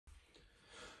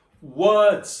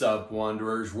What's up,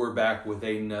 Wanderers? We're back with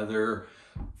another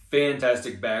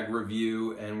fantastic bag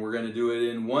review, and we're going to do it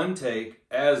in one take.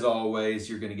 As always,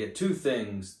 you're going to get two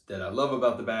things that I love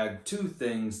about the bag, two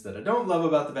things that I don't love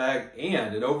about the bag,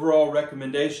 and an overall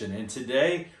recommendation. And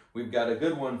today, we've got a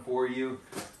good one for you.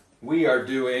 We are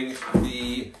doing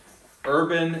the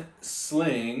Urban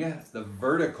Sling, the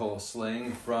vertical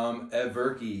sling from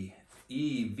Everki.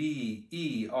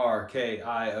 E-V-E-R-K-I,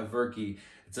 Everki.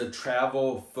 It's a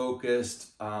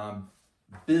travel-focused,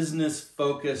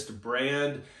 business-focused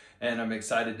brand, and I'm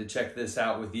excited to check this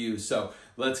out with you. So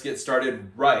let's get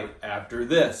started right after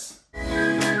this.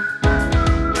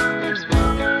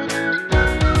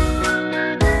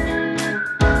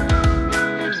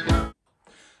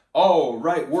 All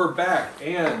right, we're back,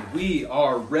 and we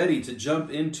are ready to jump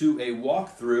into a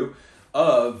walkthrough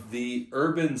of the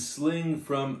Urban Sling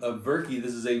from Everki.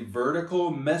 This is a vertical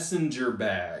messenger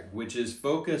bag, which is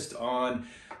focused on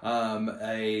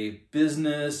a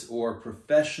business or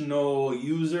professional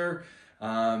user.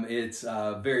 It's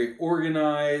very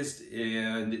organized,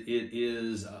 and it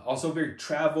is also very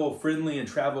travel friendly and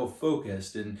travel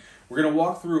focused. And we're going to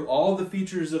walk through all the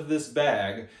features of this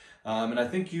bag, and I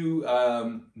think you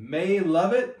may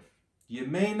love it. You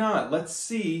may not. Let's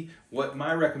see what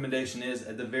my recommendation is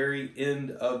at the very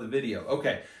end of the video.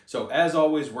 Okay, so as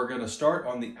always, we're going to start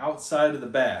on the outside of the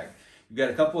bag. You've got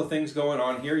a couple of things going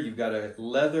on here. You've got a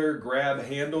leather grab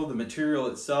handle. The material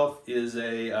itself is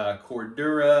a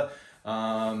Cordura.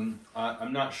 I'm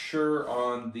not sure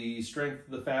on the strength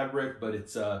of the fabric, but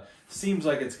it seems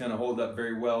like it's going to hold up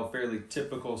very well. Fairly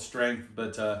typical strength,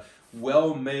 but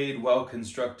well-made,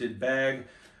 well-constructed bag.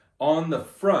 On the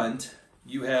front,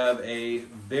 you have a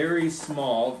very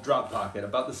small drop pocket,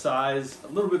 about the size, a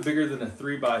little bit bigger than a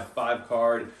 3x5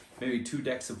 card, maybe 2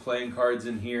 decks of playing cards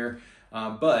in here.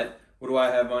 But what do I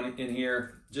have in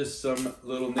here? Just some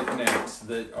little knickknacks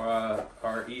that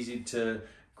are easy to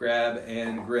grab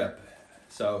and grip.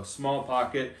 So small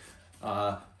pocket.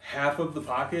 Half of the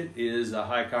pocket is a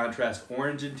high contrast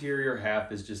orange interior,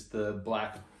 half is just the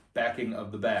black backing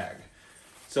of the bag.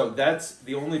 So that's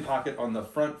the only pocket on the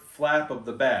front flap of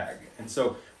the bag. And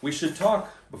so we should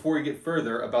talk, before we get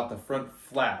further, about the front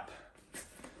flap.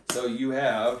 So you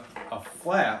have a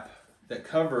flap that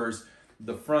covers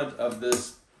the front of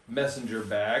this messenger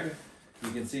bag.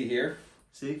 You can see here.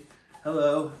 See?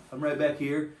 Hello, I'm right back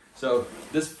here. So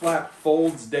this flap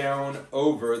folds down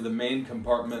over the main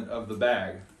compartment of the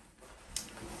bag.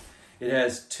 It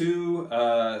has two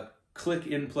click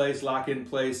in place, lock in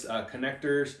place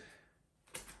connectors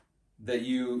that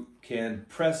you can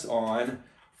press on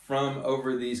from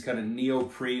over these kind of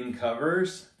neoprene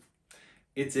covers.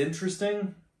 It's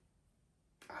interesting.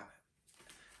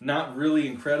 Not really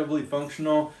incredibly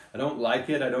functional. I don't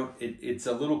like it. It's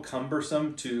a little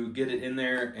cumbersome to get it in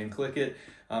there and click it.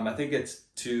 I think it's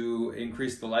to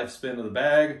increase the lifespan of the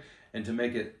bag and to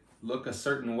make it look a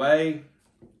certain way.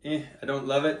 I don't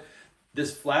love it.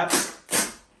 This flap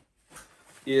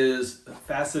is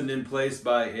fastened in place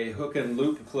by a hook and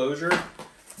loop closure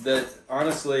that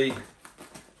honestly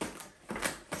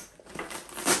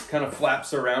kind of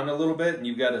flaps around a little bit, and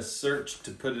you've got to search to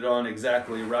put it on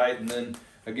exactly right. And then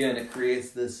again, it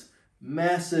creates this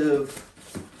massive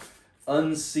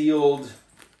unsealed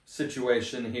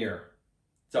situation here.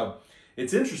 So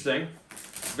it's interesting,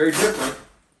 very different.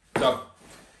 So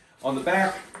on the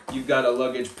back, you've got a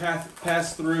luggage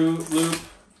pass-through loop,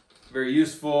 very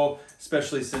useful,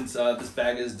 especially since this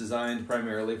bag is designed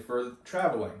primarily for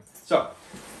traveling. So,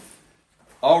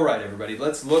 all right, everybody,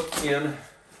 let's look in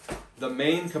the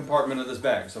main compartment of this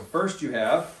bag. So first you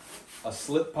have a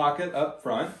slip pocket up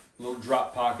front, a little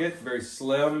drop pocket, very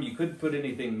slim. You couldn't put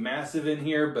anything massive in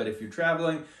here, but if you're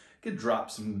traveling, you could drop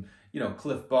some,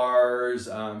 Cliff Bars,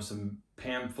 some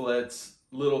pamphlets,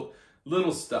 little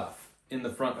stuff in the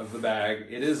front of the bag.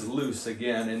 It is loose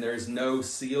again, and there's no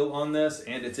seal on this,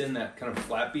 and it's in that kind of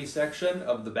flappy section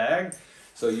of the bag,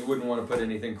 so you wouldn't want to put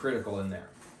anything critical in there.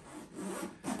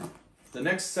 The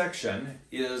next section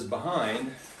is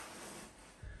behind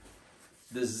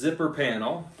the zipper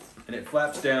panel, and it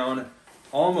flaps down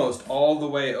almost all the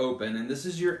way open, and this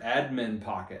is your admin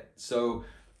pocket. So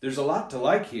there's a lot to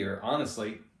like here,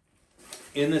 honestly.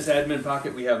 In this admin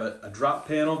pocket, we have a drop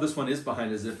panel. This one is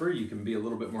behind a zipper. You can be a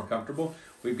little bit more comfortable.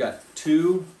 We've got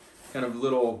two kind of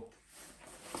little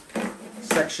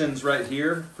sections right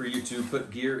here for you to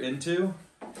put gear into.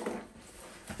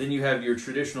 Then you have your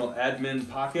traditional admin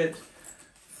pocket,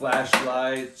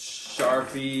 flashlights,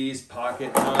 Sharpies,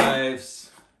 pocket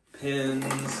knives,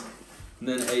 pins, and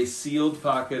then a sealed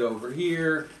pocket over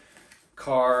here,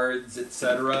 cards,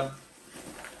 etc.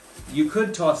 You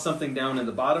could toss something down in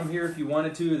the bottom here if you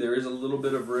wanted to. There is a little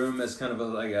bit of room as kind of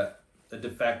like a de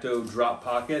facto drop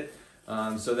pocket.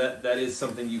 So that is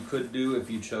something you could do if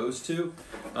you chose to.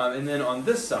 And then on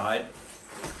this side,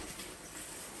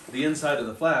 the inside of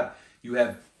the flap, you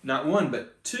have not one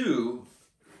but two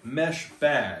mesh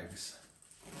bags.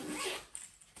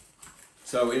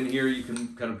 So in here you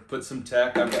can kind of put some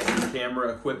tech. I've got some camera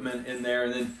equipment in there,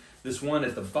 and then this one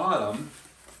at the bottom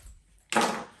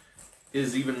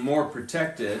is even more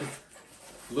protected.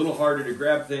 A little harder to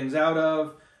grab things out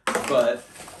of, but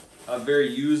a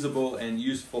very usable and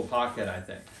useful pocket, I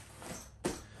think.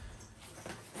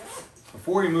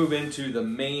 Before we move into the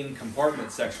main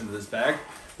compartment section of this bag,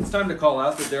 it's time to call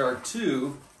out that there are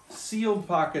two sealed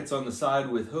pockets on the side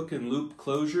with hook and loop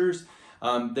closures.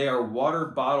 They are water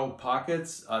bottle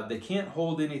pockets. They can't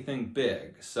hold anything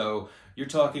big. So you're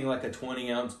talking like a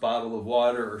 20-ounce bottle of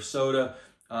water or soda,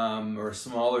 or a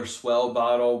smaller swell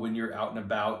bottle when you're out and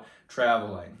about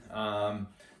traveling.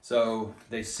 So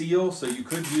they seal, so you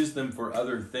could use them for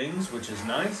other things, which is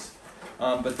nice.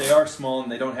 But they are small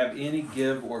and they don't have any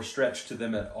give or stretch to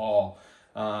them at all.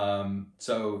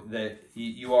 So that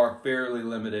you are fairly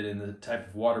limited in the type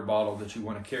of water bottle that you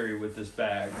want to carry with this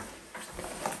bag.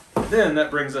 Then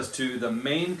that brings us to the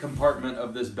main compartment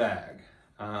of this bag.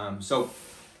 So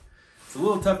it's a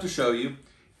little tough to show you.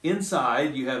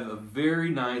 Inside you have a very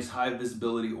nice high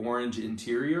visibility orange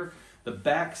interior. The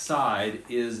back side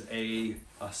is a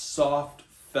soft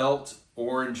felt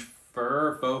orange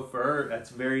fur, faux fur.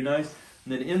 That's very nice.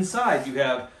 And then inside you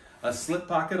have a slip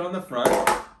pocket on the front.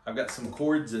 I've got some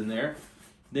cords in there.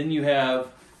 Then you have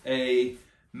a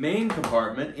main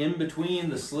compartment in between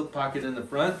the slip pocket and the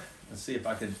front. Let's see if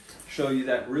I can show you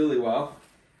that really well.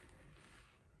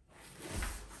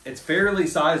 It's fairly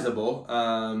sizable.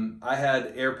 I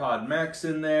had AirPod Max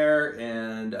in there,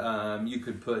 and you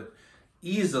could put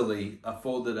easily a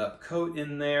folded up coat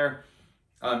in there.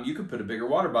 You could put a bigger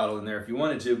water bottle in there if you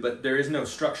wanted to, but there is no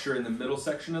structure in the middle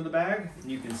section of the bag.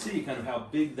 You can see kind of how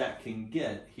big that can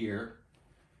get here.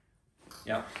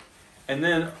 Yeah. And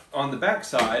then on the back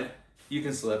side, you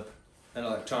can slip an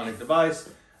electronic device.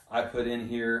 I put in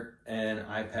here an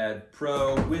iPad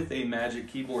Pro with a Magic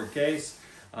Keyboard case,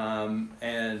 and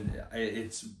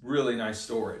it's really nice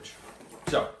storage.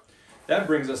 So that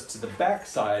brings us to the back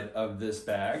side of this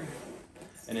bag,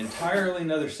 an entirely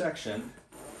another section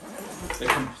that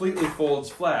completely folds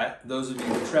flat. Those of you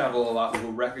who travel a lot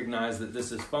will recognize that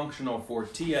this is functional for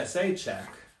TSA check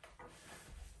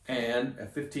and a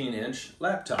 15-inch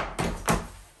laptop.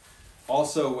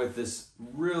 Also with this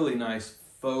really nice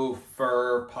faux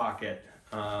fur pocket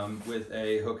with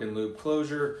a hook and loop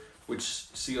closure, which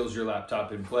seals your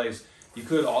laptop in place. You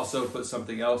could also put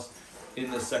something else in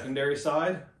the secondary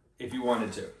side if you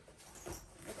wanted to.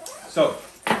 So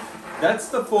that's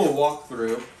the full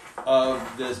walkthrough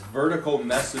of this vertical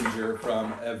messenger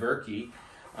from Everki.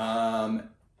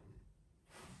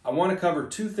 I want to cover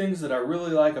two things that I really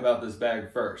like about this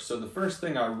bag first. So the first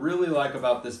thing I really like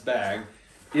about this bag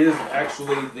is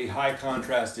actually the high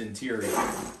contrast interior.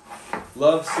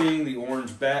 Love seeing the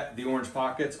orange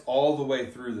pockets all the way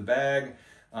through the bag.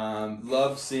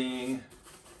 Love seeing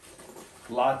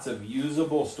lots of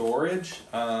usable storage,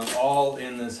 all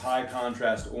in this high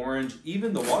contrast orange.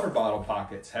 Even the water bottle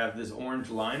pockets have this orange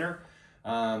liner.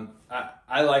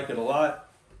 I like it a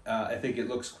lot. I think it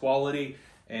looks quality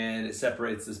and it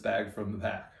separates this bag from the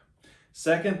pack.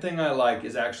 Second thing I like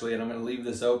is actually, and I'm going to leave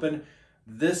this open,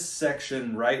 this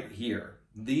section right here.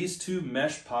 These two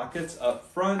mesh pockets up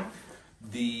front,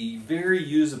 the very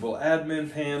usable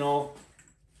admin panel.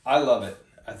 I love it.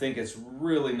 I think it's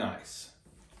really nice.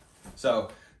 So,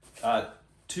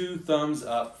 2 thumbs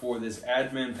up for this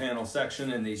admin panel section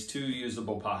and these 2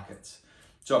 usable pockets.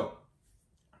 So,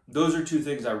 those are 2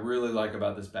 things I really like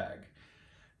about this bag.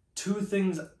 2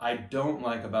 things I don't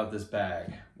like about this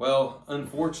bag. Well,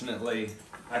 unfortunately,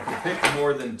 I could pick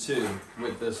more than 2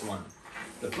 with this one.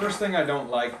 The first thing I don't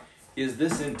like is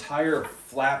this entire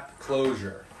flap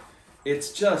closure.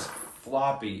 It's just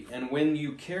floppy, and when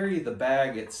you carry the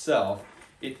bag itself,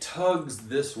 it tugs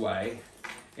this way,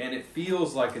 and it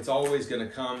feels like it's always going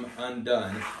to come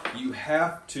undone. You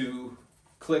have to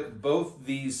click both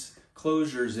these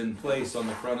closures in place on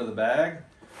the front of the bag,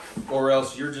 or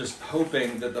else you're just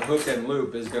hoping that the hook and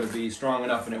loop is going to be strong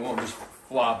enough and it won't just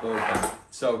flop open.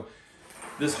 So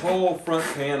this whole front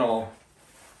panel,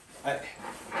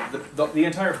 the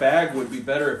entire bag would be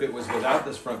better if it was without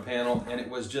this front panel and it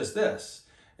was just this.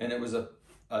 And it was a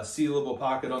sealable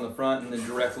pocket on the front and then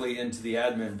directly into the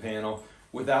admin panel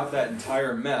without that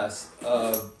entire mess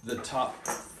of the top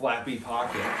flappy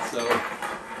pocket. So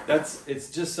it's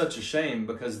just such a shame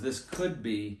because this could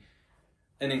be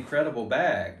an incredible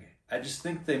bag. I just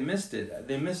think they missed it.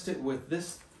 They missed it with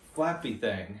this flappy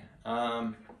thing.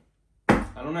 I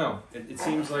don't know. It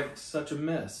seems like such a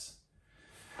miss.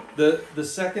 The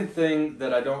second thing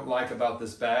that I don't like about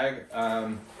this bag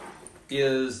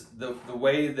is the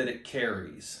way that it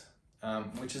carries,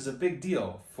 which is a big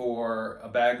deal for a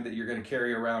bag that you're going to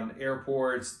carry around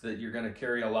airports, that you're going to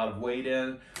carry a lot of weight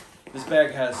in. This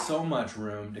bag has so much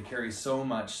room to carry so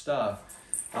much stuff.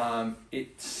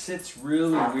 It sits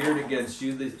really weird against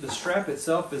you. The strap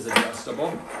itself is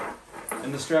adjustable,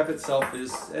 and the strap itself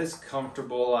is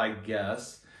comfortable, I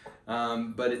guess.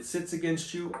 But it sits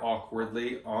against you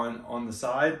awkwardly on the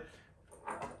side,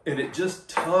 and it just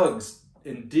tugs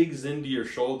and digs into your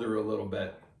shoulder a little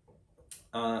bit.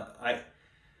 I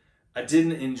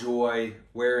didn't enjoy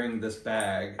wearing this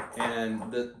bag,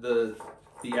 and the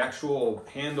actual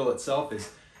handle itself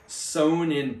is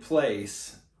sewn in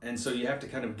place, and so you have to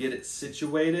kind of get it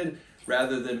situated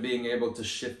rather than being able to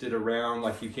shift it around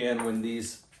like you can when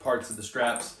these parts of the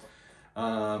straps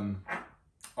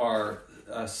are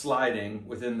sliding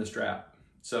within the strap.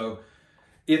 So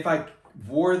if I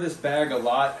wore this bag a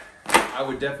lot, I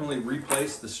would definitely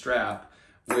replace the strap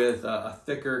with a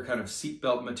thicker kind of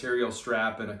seatbelt material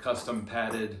strap and a custom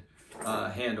padded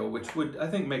handle, which would, I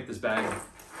think, make this bag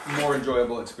a more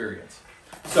enjoyable experience.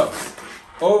 So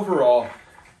overall,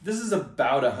 this is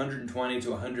about $120 to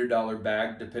 $100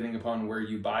 bag, depending upon where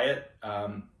you buy it.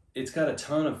 It's got a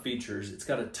ton of features. It's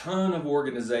got a ton of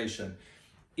organization.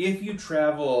 If you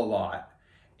travel a lot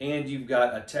and you've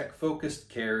got a tech-focused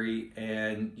carry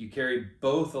and you carry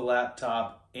both a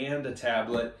laptop and a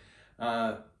tablet,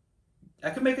 I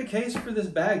can make a case for this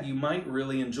bag. You might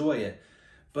really enjoy it.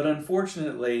 But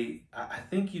unfortunately, I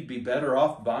think you'd be better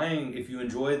off buying, if you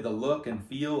enjoyed the look and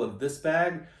feel of this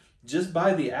bag, just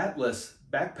buy the Atlas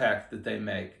backpack that they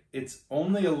make. It's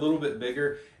only a little bit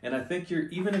bigger, and I think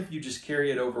even if you just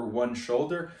carry it over one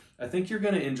shoulder, I think you're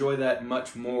going to enjoy that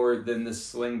much more than this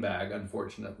Sling bag,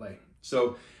 unfortunately.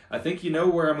 So I think you know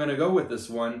where I'm going to go with this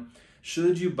one.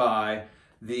 Should you buy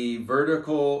the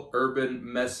vertical Urban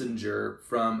Messenger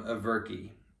from Everki?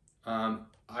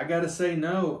 I gotta say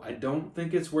no, I don't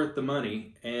think it's worth the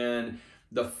money, and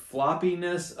the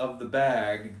floppiness of the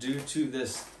bag due to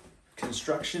this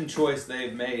construction choice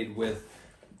they've made with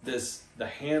the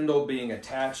handle being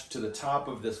attached to the top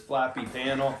of this flappy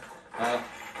panel,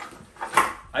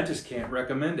 I just can't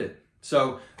recommend it.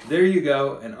 So there you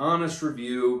go, an honest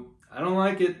review. I don't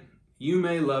like it. You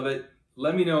may love it.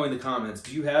 Let me know in the comments.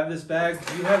 Do you have this bag?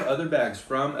 Do you have other bags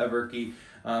from Everki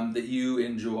that you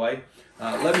enjoy?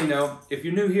 Let me know. If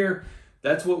you're new here,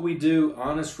 that's what we do.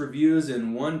 Honest reviews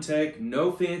in one take.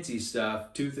 No fancy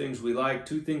stuff. 2 things we like,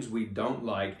 2 things we don't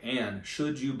like, and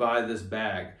should you buy this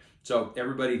bag? So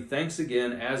everybody, thanks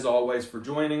again, as always, for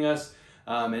joining us.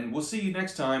 And we'll see you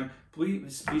next time.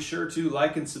 Please be sure to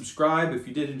like and subscribe if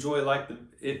you did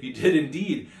if you did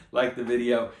indeed like the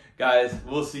video. Guys,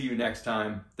 we'll see you next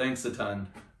time. Thanks a ton.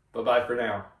 Bye-bye for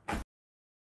now.